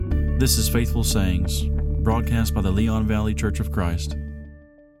This is Faithful Sayings, broadcast by the Leon Valley Church of Christ.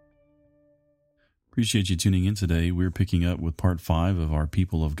 Appreciate you tuning in today. We're picking up with part 5 of our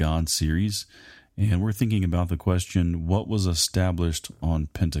People of God series, and we're thinking about the question, what was established on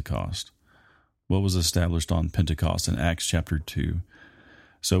Pentecost? What was established on Pentecost in Acts chapter 2?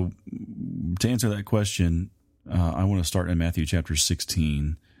 So to answer that question, I want to start in Matthew chapter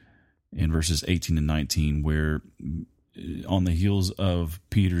 16 in verses 18 and 19, where on the heels of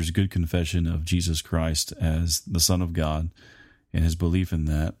Peter's good confession of Jesus Christ as the Son of God and his belief in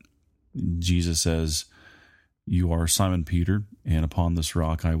that, Jesus says, "You are Simon Peter, and upon this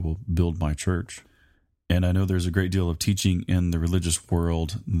rock I will build my church." And I know there's a great deal of teaching in the religious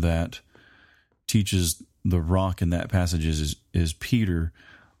world that teaches the rock in that passage is Peter,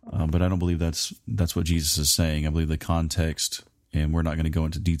 but I don't believe that's what Jesus is saying. I believe the context, and we're not going to go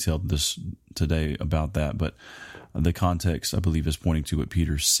into detail this today about that, but the context, I believe, is pointing to what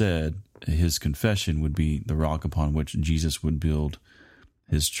Peter said. His confession would be the rock upon which Jesus would build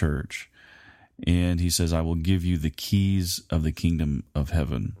his church. And he says, "I will give you the keys of the kingdom of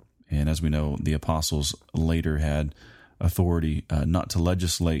heaven." And as we know, the apostles later had authority not to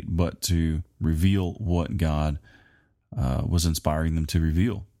legislate, but to reveal what God was inspiring them to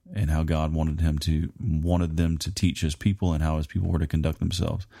reveal, and how God wanted them to teach his people, and how his people were to conduct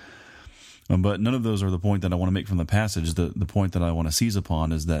themselves. But none of those are the point that I want to make from the passage. The point that I want to seize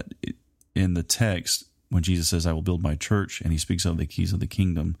upon is that in the text, when Jesus says, "I will build my church," and he speaks of the keys of the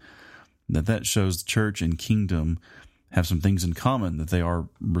kingdom, that shows church and kingdom have some things in common, that they are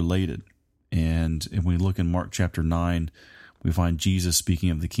related. And if we look in Mark chapter 9, we find Jesus speaking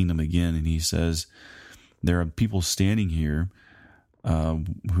of the kingdom again, and he says, there are people standing here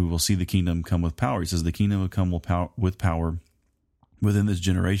who will see the kingdom come with power. He says the kingdom will come with power within this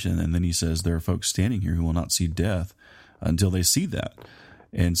generation. And then he says there are folks standing here who will not see death until they see that.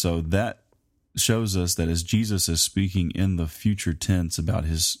 And so that shows us that as Jesus is speaking in the future tense about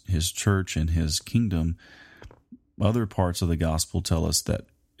his church and his kingdom, other parts of the gospel tell us that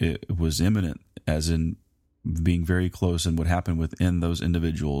it was imminent, as in being very close, and would happen within those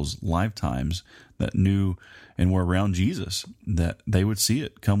individuals' lifetimes that knew and were around Jesus, that they would see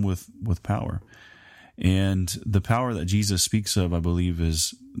it come with power. And the power that Jesus speaks of, I believe,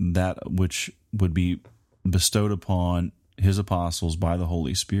 is that which would be bestowed upon his apostles by the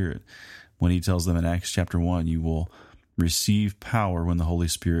Holy Spirit. When he tells them in Acts chapter 1, you will receive power when the Holy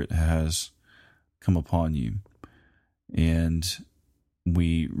Spirit has come upon you. And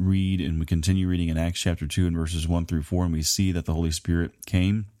we read and we continue reading in Acts chapter 2 and verses 1 through 4, and we see that the Holy Spirit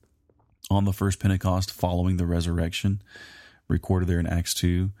came on the first Pentecost following the resurrection, recorded there in Acts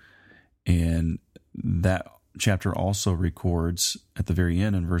 2. And that chapter also records at the very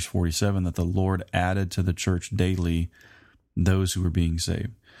end in verse 47 that the Lord added to the church daily those who were being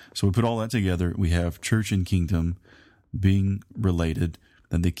saved. So we put all that together. We have church and kingdom being related,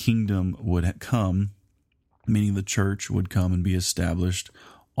 that the kingdom would come, meaning the church would come and be established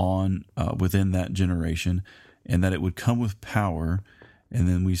on within that generation, and that it would come with power. And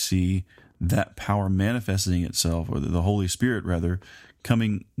then we see that power manifesting itself, or the Holy Spirit rather,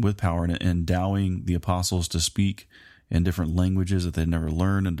 coming with power and endowing the apostles to speak in different languages that they'd never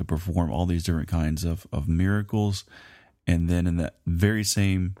learned, and to perform all these different kinds of miracles. And then in that very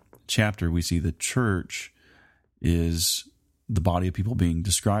same chapter, we see the church is the body of people being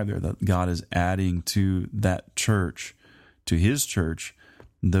described there, that God is adding to that church, to his church,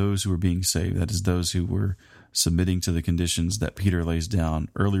 those who are being saved. That is, those who were submitting to the conditions that Peter lays down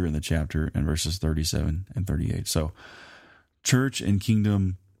earlier in the chapter in verses 37 and 38. So church and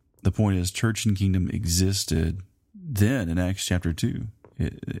kingdom, the point is church and kingdom existed then in Acts chapter 2.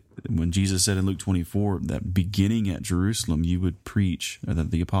 When Jesus said in Luke 24 that beginning at Jerusalem you would preach, or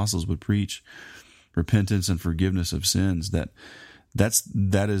that the apostles would preach repentance and forgiveness of sins, that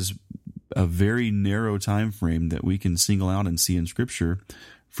is a very narrow time frame that we can single out and see in Scripture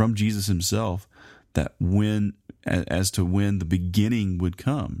from Jesus himself, that as to when the beginning would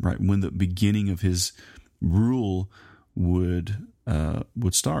come, right? When the beginning of his rule would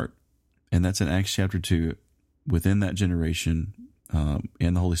start. And that's in Acts chapter 2, within that generation,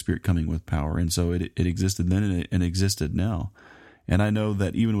 and the Holy Spirit coming with power. And so it existed then, and it existed now. And I know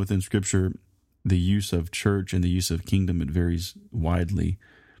that even within Scripture, the use of church and the use of kingdom, it varies widely.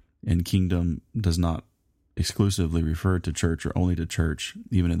 And kingdom does not exclusively refer to church or only to church.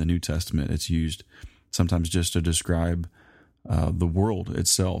 Even in the New Testament, it's used sometimes just to describe the world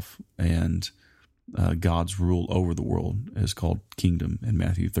itself, and God's rule over the world is called kingdom in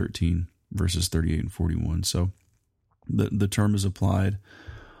Matthew 13, verses 38 and 41. So the term is applied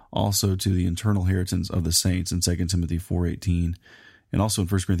also to the eternal inheritance of the saints in 2 Timothy 4:18, And also in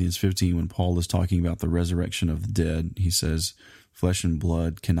 1 Corinthians 15, when Paul is talking about the resurrection of the dead, he says, flesh and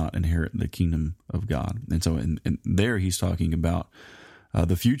blood cannot inherit the kingdom of God. And so in there he's talking about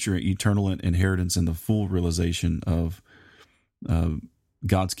the future eternal inheritance and the full realization of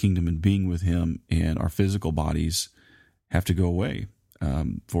God's kingdom and being with him, and our physical bodies have to go away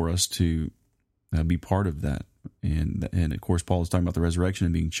for us to be part of that. And of course, Paul is talking about the resurrection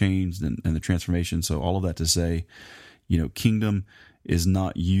and being changed and the transformation. So all of that to say, kingdom is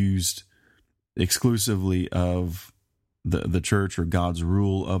not used exclusively of the church or God's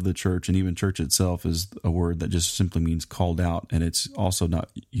rule of the church, and even church itself is a word that just simply means called out, and it's also not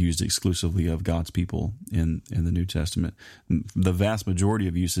used exclusively of God's people in the New Testament. The vast majority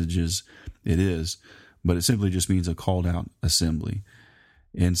of usages it is, but it simply just means a called out assembly.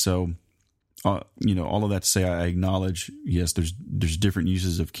 And so, all of that to say, I acknowledge, yes, there's different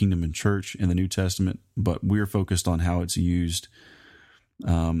uses of kingdom and church in the New Testament, but we're focused on how it's used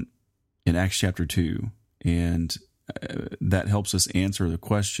in Acts chapter 2, and that helps us answer the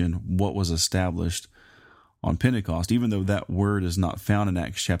question, what was established on Pentecost? Even though that word is not found in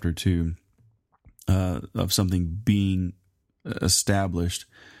Acts chapter 2 of something being established,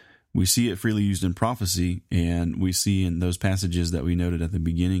 we see it freely used in prophecy, and we see in those passages that we noted at the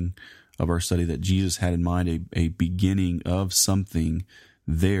beginning of our study that Jesus had in mind a beginning of something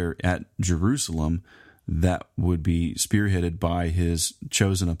there at Jerusalem that would be spearheaded by his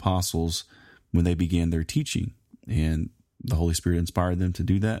chosen apostles when they began their teaching. And the Holy Spirit inspired them to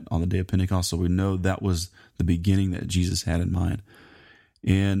do that on the day of Pentecost. So we know that was the beginning that Jesus had in mind.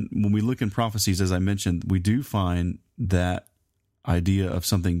 And when we look in prophecies, as I mentioned, we do find that idea of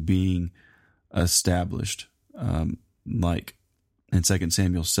something being established, like in 2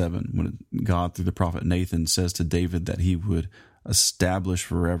 Samuel 7, when God, through the prophet Nathan, says to David that he would establish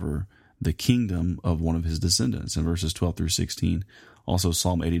forever the kingdom of one of his descendants in verses 12 through 16. Also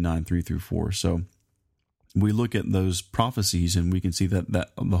Psalm 89, 3 through 4. So we look at those prophecies and we can see that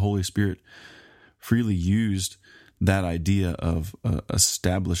the Holy Spirit freely used that idea of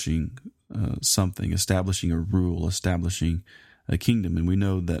establishing something, establishing a rule, establishing a kingdom. And we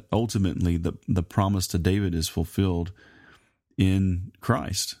know that ultimately the promise to David is fulfilled in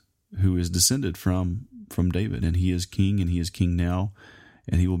Christ, who is descended from David. And he is king, and he is king now,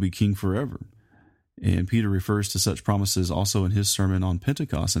 and he will be king forever. And Peter refers to such promises also in his sermon on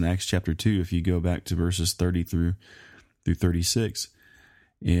Pentecost in Acts chapter 2, if you go back to verses 30 through 36.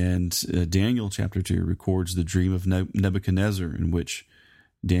 And Daniel chapter 2 records the dream of Nebuchadnezzar, in which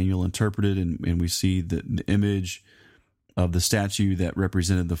Daniel interpreted, and we see the image of the statue that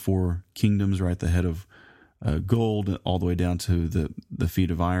represented the four kingdoms, right? The head of gold all the way down to the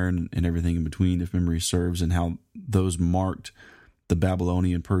feet of iron and everything in between, if memory serves, and how those marked the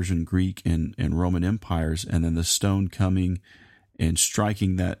Babylonian, Persian, Greek, and Roman empires, and then the stone coming and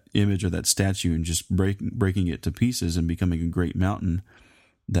striking that image or that statue and just breaking it to pieces and becoming a great mountain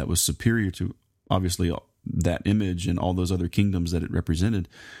that was superior to, obviously, that image and all those other kingdoms that it represented,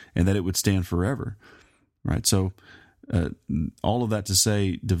 and that it would stand forever, right? So all of that to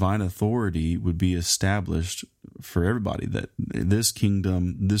say, divine authority would be established for everybody, that this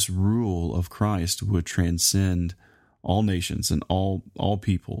kingdom, this rule of Christ would transcend all nations and all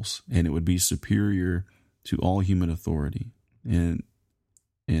peoples, and it would be superior to all human authority. And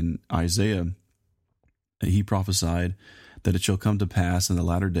in Isaiah, he prophesied that it shall come to pass in the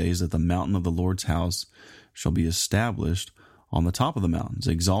latter days that the mountain of the Lord's house shall be established on the top of the mountains,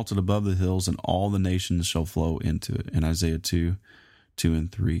 exalted above the hills, and all the nations shall flow into it. In Isaiah 2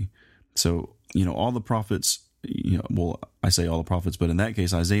 and 3. So, all the prophets, I say all the prophets, but in that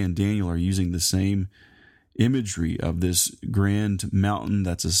case, Isaiah and Daniel are using the same imagery of this grand mountain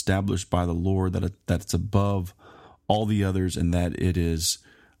that's established by the Lord, that's above all the others, and that it is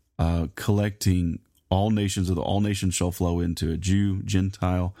collecting all nations, or all nations shall flow into it. Jew,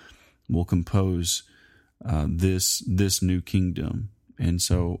 Gentile will compose this new kingdom. And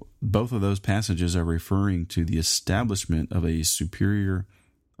so both of those passages are referring to the establishment of a superior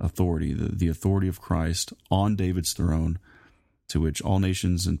authority, the authority of Christ on David's throne, to which all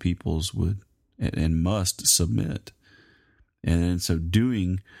nations and peoples would and must submit. And in so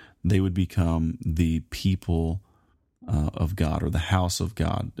doing, they would become the people of God, or the house of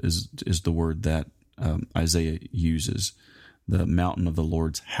God is the word that Isaiah uses, the mountain of the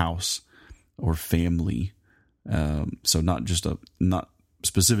Lord's house or family. So not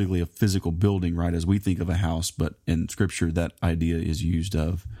specifically a physical building, right, as we think of a house, but in Scripture that idea is used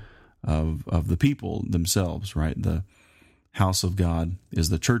of the people themselves, right? The house of God is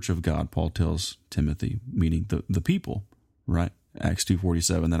the church of God, Paul tells Timothy, meaning the people, right? Acts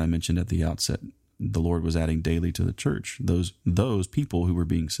 2:47 that I mentioned at the outset the Lord was adding daily to the church, those people who were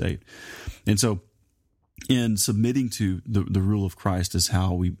being saved. And so in submitting to the rule of Christ is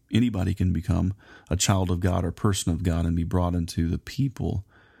how anybody can become a child of God or person of God and be brought into the people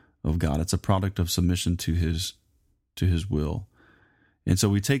of God. It's a product of submission to his will. And so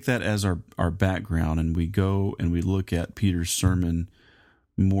we take that as our background, and we go and we look at Peter's sermon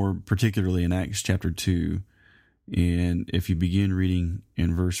more particularly in Acts chapter 2. And if you begin reading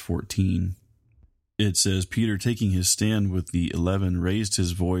in verse 14, it says, Peter, taking his stand with the 11, raised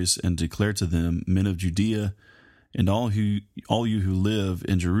his voice and declared to them, Men of Judea, and all you who live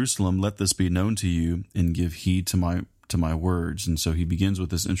in Jerusalem, let this be known to you, and give heed to my words. And so he begins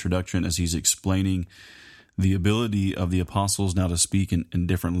with this introduction as he's explaining the ability of the apostles now to speak in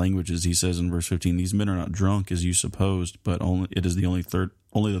different languages. He says in verse 15, these men are not drunk as you supposed, but it is only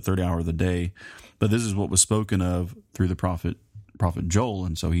the third hour of the day. But this is what was spoken of through the prophet Joel.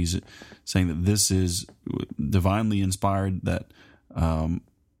 And so he's saying that this is divinely inspired, that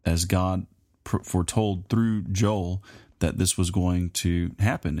as God foretold through Joel that this was going to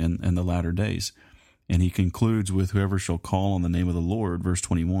happen in the latter days. And he concludes with, whoever shall call on the name of the Lord, verse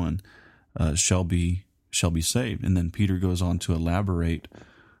 21, shall be saved. And then Peter goes on to elaborate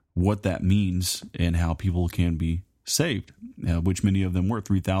what that means and how people can be saved, which many of them were.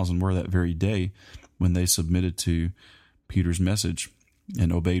 3,000 were that very day when they submitted to Peter's message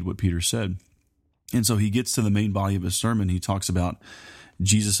and obeyed what Peter said. And so he gets to the main body of his sermon. He talks about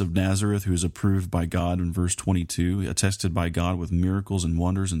Jesus of Nazareth, who is approved by God in verse 22, attested by God with miracles and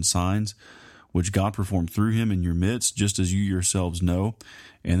wonders and signs, which God performed through him in your midst, just as you yourselves know.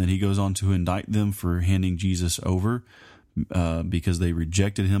 And then he goes on to indict them for handing Jesus over because they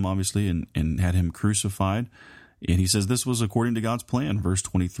rejected him, obviously, and had him crucified. And he says this was according to God's plan, verse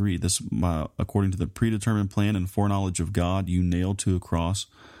 23. This, according to the predetermined plan and foreknowledge of God, you nailed to a cross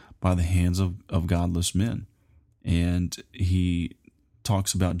by the hands of godless men. And he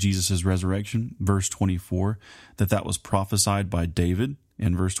talks about Jesus' resurrection, verse 24, that was prophesied by David.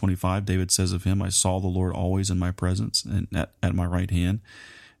 In verse 25, David says of him, I saw the Lord always in my presence and at my right hand.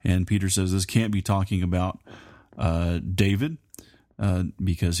 And Peter says this can't be talking about David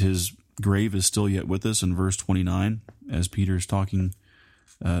because his grave is still yet with us in verse 29, as Peter is talking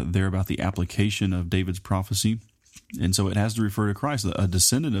there about the application of David's prophecy. And so it has to refer to Christ, a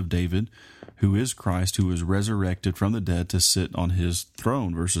descendant of David, who is Christ, who was resurrected from the dead to sit on his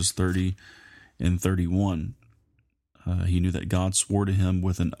throne, verses 30 and 31. He knew that God swore to him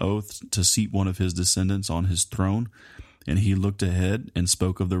with an oath to seat one of his descendants on his throne, and he looked ahead and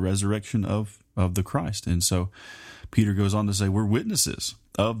spoke of the resurrection of the Christ. And so Peter goes on to say, we're witnesses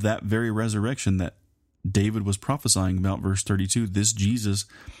of that very resurrection that David was prophesying about, verse 32, this Jesus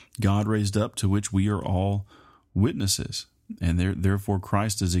God raised up, to which we are all witnesses. And therefore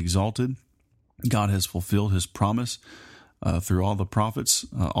Christ is exalted. God has fulfilled his promise through all the prophets,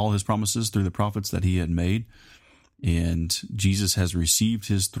 all his promises through the prophets that he had made. And Jesus has received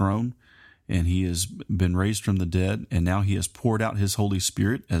his throne, and he has been raised from the dead, and now he has poured out his Holy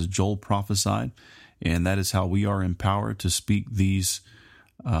Spirit, as Joel prophesied, and that is how we are empowered to speak these,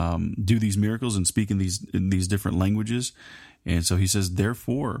 do these miracles and speak in these different languages. And so he says,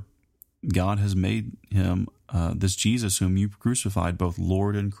 therefore, God has made him, this Jesus whom you crucified, both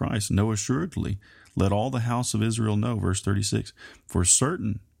Lord and Christ. Know assuredly, let all the house of Israel know, verse 36, for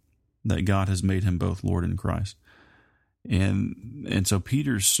certain that God has made him both Lord and Christ. And so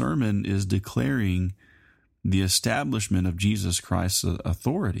Peter's sermon is declaring the establishment of Jesus Christ's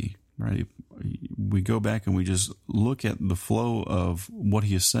authority, right? We go back and we just look at the flow of what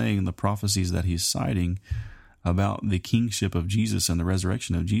he is saying, the prophecies that he's citing about the kingship of Jesus and the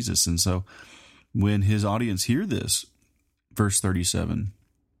resurrection of Jesus. And so when his audience hear this, verse 37,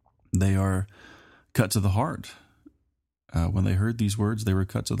 they are cut to the heart. When they heard these words, they were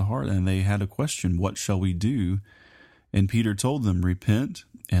cut to the heart, and they had a question, what shall we do? And Peter told them, repent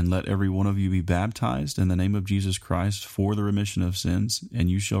and let every one of you be baptized in the name of Jesus Christ for the remission of sins, and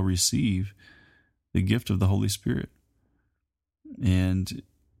you shall receive the gift of the Holy Spirit. And,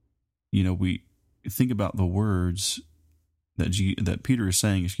 we think about the words that Peter is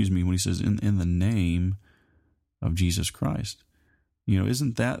saying, when he says, in the name of Jesus Christ.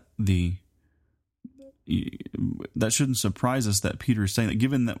 Isn't that that shouldn't surprise us that Peter is saying that,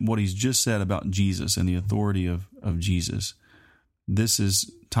 given that what he's just said about Jesus and the authority of Jesus. This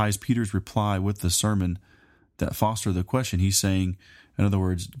ties Peter's reply with the sermon that fostered the question. He's saying, in other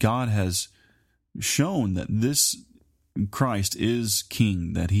words, God has shown that this Christ is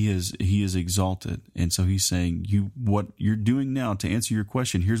king, that he is exalted. And so he's saying, what you're doing now to answer your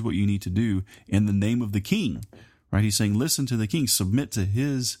question, here's what you need to do in the name of the king, right? He's saying, listen to the king, submit to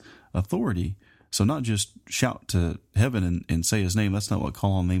his authority, So not just shout to heaven and say his name. That's not what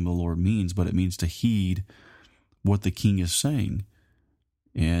call on the name of the Lord means, but it means to heed what the king is saying.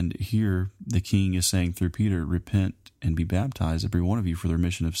 And here the king is saying through Peter, repent and be baptized, every one of you, for the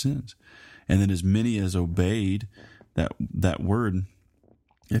remission of sins. And then as many as obeyed that word,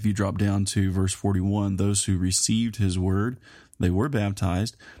 if you drop down to verse 41, those who received his word, they were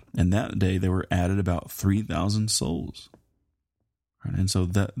baptized, and that day they were added about 3,000 souls. Right? And so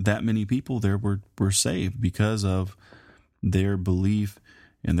that many people there were saved because of their belief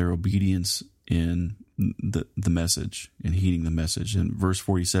and their obedience in the message and heeding the message. In verse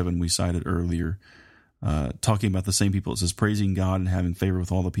 47, we cited earlier, talking about the same people. It says, praising God and having favor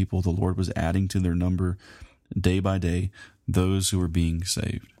with all the people, the Lord was adding to their number day by day those who were being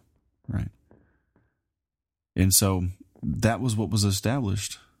saved. Right? And so that was what was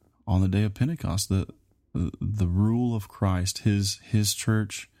established on the day of Pentecost. The rule of Christ, his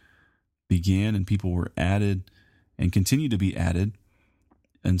church began, and people were added and continue to be added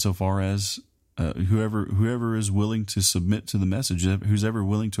insofar as whoever is willing to submit to the message, who's ever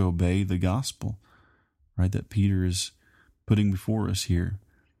willing to obey the gospel, right, that Peter is putting before us here.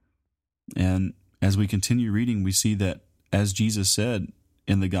 And as we continue reading, we see that, as Jesus said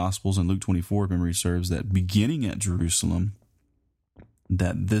in the Gospels in Luke 24, if memory serves, that beginning at Jerusalem,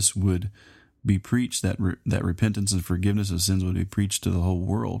 that this would be preached, that repentance and forgiveness of sins would be preached to the whole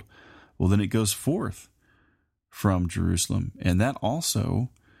world. Well, then it goes forth from Jerusalem. And that also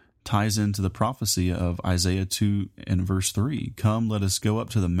ties into the prophecy of Isaiah 2 and verse 3. Come, let us go up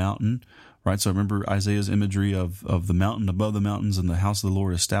to the mountain. Right? So remember Isaiah's imagery of the mountain above the mountains, and the house of the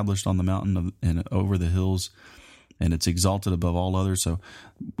Lord established on the mountain and over the hills, and it's exalted above all others. So,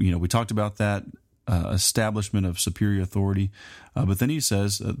 we talked about that establishment of superior authority. But then he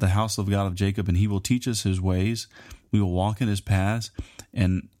says, the house of God of Jacob, and he will teach us his ways. We will walk in his paths,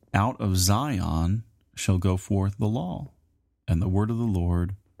 and out of Zion shall go forth the law and the word of the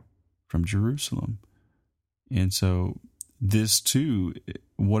Lord from Jerusalem. And so this too,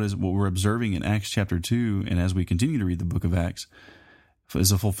 what we're observing in Acts chapter 2, and as we continue to read the book of Acts,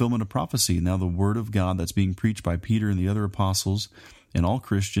 is a fulfillment of prophecy. Now the word of God that's being preached by Peter and the other apostles and all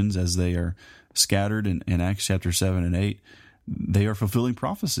Christians as they are scattered in Acts chapter 7 and 8, they are fulfilling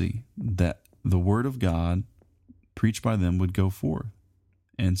prophecy that the word of God preached by them would go forth.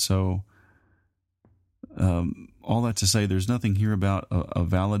 And so all that to say, there's nothing here about a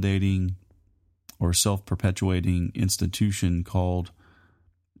validating or self-perpetuating institution called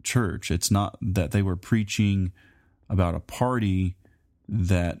church. It's not that they were preaching about a party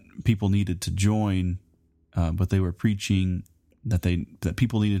that people needed to join, but they were preaching that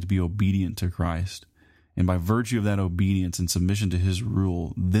people needed to be obedient to Christ. And by virtue of that obedience and submission to his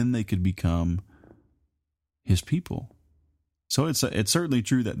rule, then they could become his people. So it's certainly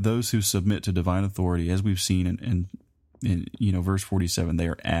true that those who submit to divine authority, as we've seen in verse 47, they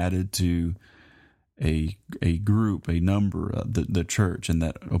are added to a group, a number, the church, and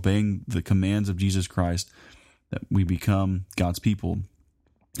that obeying the commands of Jesus Christ, that we become God's people,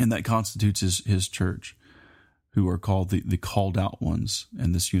 and that constitutes his church, who are called the called out ones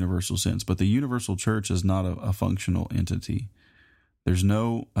in this universal sense. But the universal church is not a functional entity. There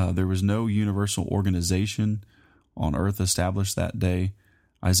was no universal organization on earth established that day.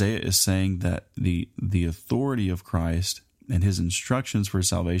 Isaiah is saying that the authority of Christ and his instructions for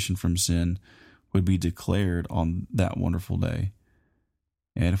salvation from sin would be declared on that wonderful day.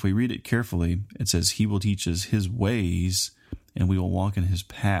 And if we read it carefully, it says, he will teach us his ways, and we will walk in his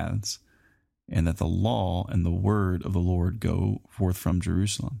paths, and that the law and the word of the Lord go forth from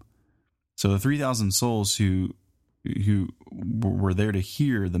Jerusalem. So the 3,000 souls who were there to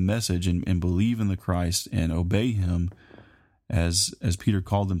hear the message and believe in the Christ and obey him, as Peter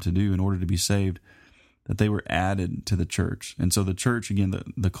called them to do in order to be saved, that they were added to the church. And so the church, again,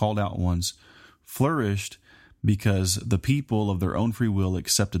 the called out ones, flourished because the people of their own free will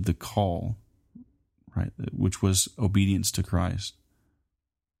accepted the call, right, which was obedience to Christ.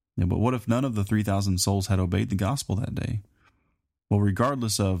 Yeah, but what if none of the 3,000 souls had obeyed the gospel that day? Well,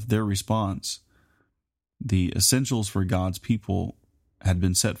 regardless of their response, the essentials for God's people had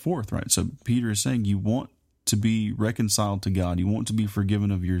been set forth, right? So Peter is saying, you want to be reconciled to God, you want to be forgiven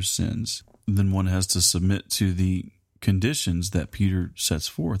of your sins, then one has to submit to the conditions that Peter sets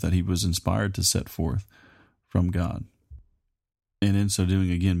forth, that he was inspired to set forth from God. And in so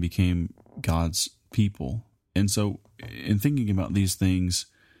doing, again, became God's people. And so in thinking about these things,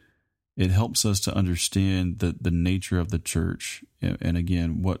 it helps us to understand the nature of the church. And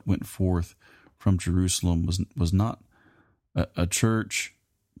again, what went forth from Jerusalem was not a church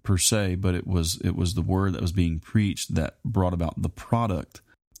per se, but it was the word that was being preached that brought about the product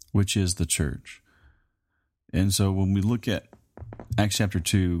which is the church. And so when we look at Acts chapter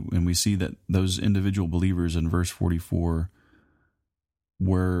 2, and we see that those individual believers in verse 44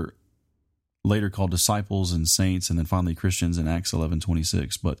 were later called disciples and saints, and then finally Christians in Acts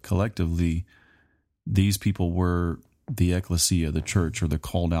 11:26. But collectively, these people were the ecclesia, the church, or the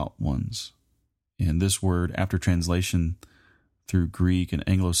called out ones. And this word, after translation through Greek and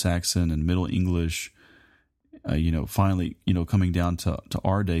Anglo-Saxon and Middle English, finally, coming down to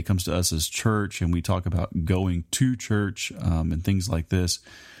our day, comes to us as church, and we talk about going to church and things like this.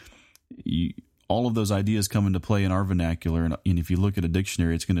 All of those ideas come into play in our vernacular, and if you look at a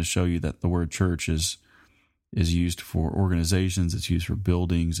dictionary, it's going to show you that the word church is used for organizations, it's used for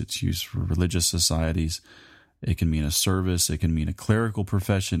buildings, it's used for religious societies. It can mean a service, it can mean a clerical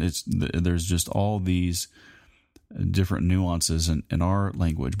profession. There's just all these different nuances in our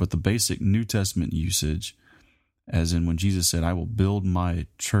language, but the basic New Testament usage, as in when Jesus said, "I will build my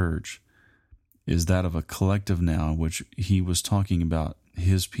church," is that of a collective noun, which he was talking about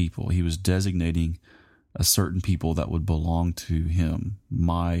his people. He was designating a certain people that would belong to him,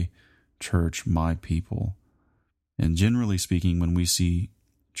 my church, my people. And generally speaking, when we see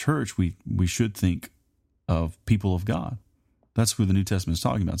church, we should think of people of God. That's who the New Testament is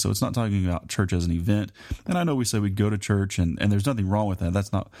talking about. So it's not talking about church as an event. And I know we say we go to church, and there's nothing wrong with that.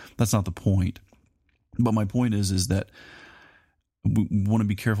 That's not the point. But my point is that we want to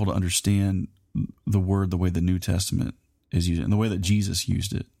be careful to understand the word the way the New Testament is used, and the way that Jesus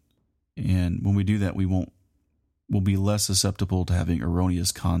used it. And when we do that, we'll be less susceptible to having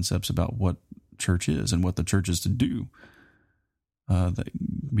erroneous concepts about what church is and what the church is to do.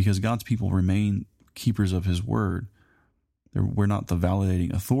 Because God's people remain keepers of his word. We're not the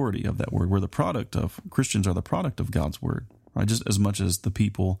validating authority of that word. Christians are the product of God's word, right? Just as much as the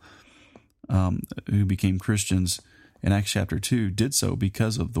people who became Christians in Acts chapter 2 did so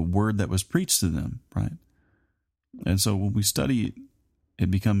because of the word that was preached to them, right? And so when we study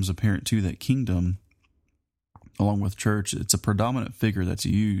it becomes apparent too that kingdom, along with church, it's a predominant figure that's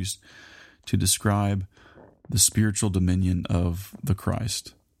used to describe the spiritual dominion of the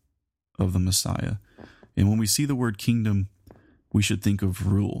Christ, of the Messiah. And when we see the word kingdom, we should think of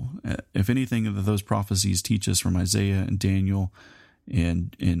rule. If anything of those prophecies teach us from Isaiah and Daniel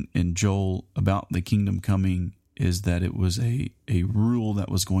and Joel about the kingdom coming, is that it was a rule that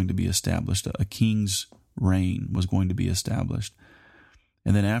was going to be established. A king's reign was going to be established.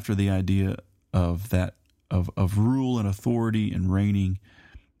 And then after the idea of that, of rule and authority and reigning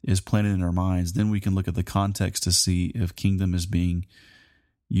is planted in our minds, then we can look at the context to see if kingdom is being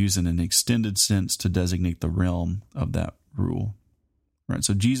used in an extended sense to designate the realm of that rule. Right?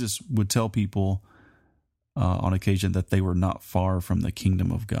 So Jesus would tell people on occasion that they were not far from the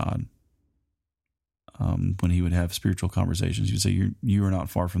kingdom of God. When he would have spiritual conversations, he would say, you are not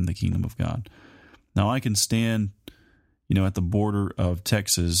far from the kingdom of God. Now I can stand, at the border of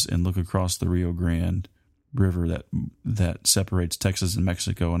Texas and look across the Rio Grande River that separates Texas and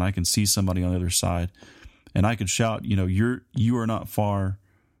Mexico, and I can see somebody on the other side, and I could shout, you are not far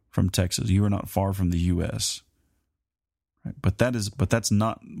from Texas. You are not far from the U.S. Right? But that's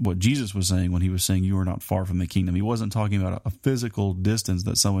not what Jesus was saying when he was saying you are not far from the kingdom. He wasn't talking about a physical distance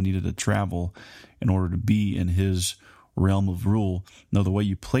that someone needed to travel in order to be in his realm of rule. No, the way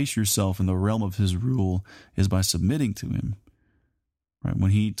you place yourself in the realm of his rule is by submitting to him. Right?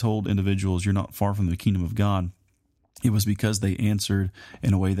 When he told individuals you're not far from the kingdom of God, it was because they answered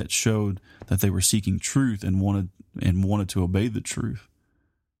in a way that showed that they were seeking truth and wanted to obey the truth.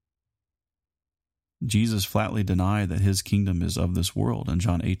 Jesus flatly denied that his kingdom is of this world in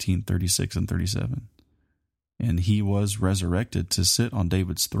John 18:36 and 37. And he was resurrected to sit on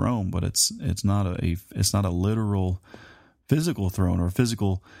David's throne, but it's not a literal physical throne or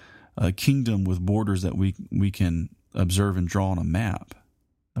physical kingdom with borders that we can observe and draw on a map.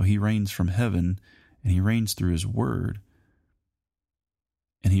 No, he reigns from heaven, and he reigns through his word.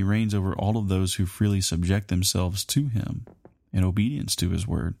 And he reigns over all of those who freely subject themselves to him in obedience to his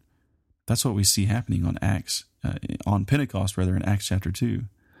word. That's what we see happening on Pentecost, in Acts chapter 2.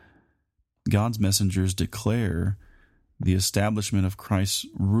 God's messengers declare the establishment of Christ's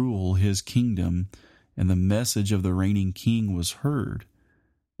rule, his kingdom, and the message of the reigning king was heard.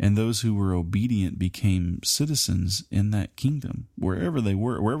 And those who were obedient became citizens in that kingdom, wherever they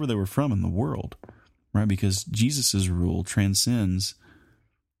were from in the world, right? Because Jesus' rule transcends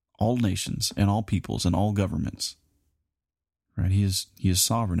all nations and all peoples and all governments. Right? He is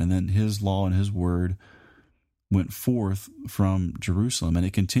sovereign, and then his law and his word went forth from Jerusalem, and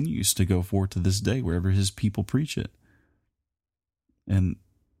it continues to go forth to this day wherever his people preach it. And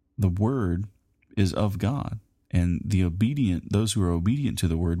the word is of God, And those who are obedient to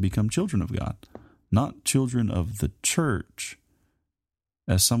the word become children of God, not children of the church,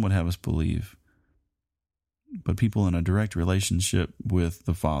 as some would have us believe, but people in a direct relationship with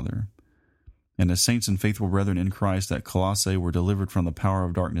the Father. And as saints and faithful brethren in Christ at Colossae were delivered from the power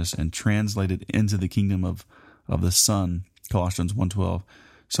of darkness and translated into the kingdom of the Son, Colossians 1:12,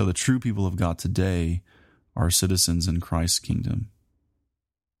 so the true people of God today are citizens in Christ's kingdom.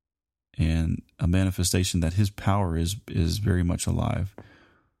 And a manifestation that his power is very much alive.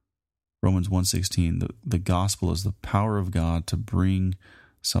 Romans 1:16, the gospel is the power of God to bring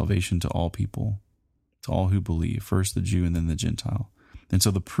salvation to all people, to all who believe, first the Jew and then the Gentile. And so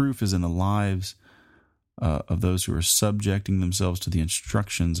the proof is in the lives of those who are subjecting themselves to the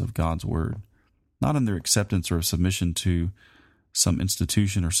instructions of God's word, not in their acceptance or submission to some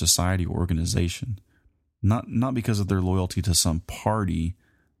institution or society or organization, not because of their loyalty to some party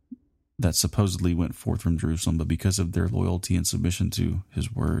that supposedly went forth from Jerusalem, but because of their loyalty and submission to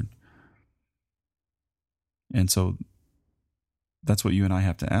his word. And so that's what you and I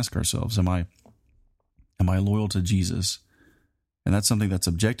have to ask ourselves. Am I loyal to Jesus? And that's something that's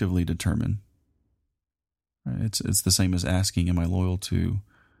objectively determined. It's the same as asking, am I loyal to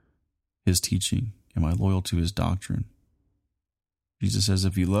his teaching? Am I loyal to his doctrine? Jesus says,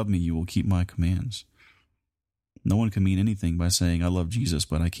 if you love me, you will keep my commands. No one can mean anything by saying, I love Jesus,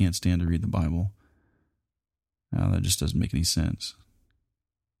 but I can't stand to read the Bible. Now, that just doesn't make any sense.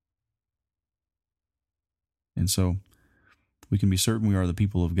 And so we can be certain we are the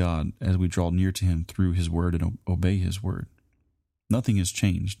people of God as we draw near to him through his word and obey his word. Nothing has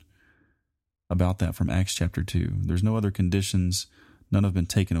changed about that from Acts chapter 2. There's no other conditions. None have been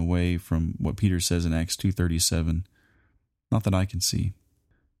taken away from what Peter says in Acts 2:37. Not that I can see.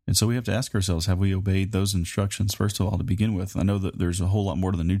 And so we have to ask ourselves, have we obeyed those instructions, first of all, to begin with? I know that there's a whole lot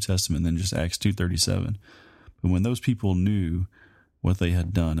more to the New Testament than just Acts 2:37. But when those people knew what they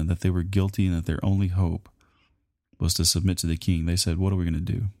had done and that they were guilty and that their only hope was to submit to the king, they said, what are we going to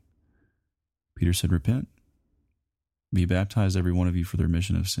do? Peter said, repent. Be baptized, every one of you, for the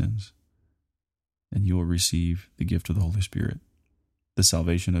remission of sins, and you will receive the gift of the Holy Spirit, the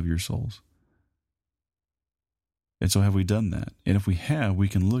salvation of your souls. And so have we done that? And if we have, we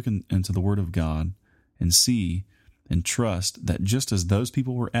can look into the Word of God and see and trust that just as those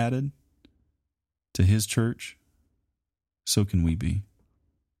people were added to his church, so can we be.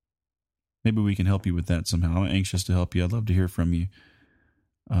 Maybe we can help you with that somehow. I'm anxious to help you. I'd love to hear from you.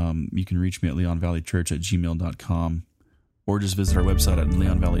 You can reach me at leonvalleychurch@gmail.com or just visit our website at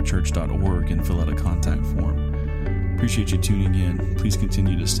leonvalleychurch.org and fill out a contact form. Appreciate you tuning in. Please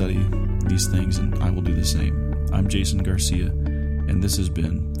continue to study these things, and I will do the same. I'm Jason Garcia, and this has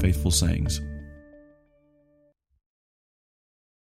been Faithful Sayings.